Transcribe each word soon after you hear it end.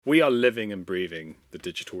We are living and breathing the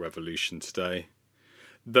digital revolution today.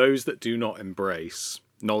 Those that do not embrace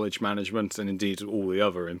knowledge management and indeed all the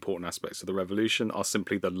other important aspects of the revolution are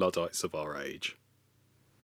simply the Luddites of our age.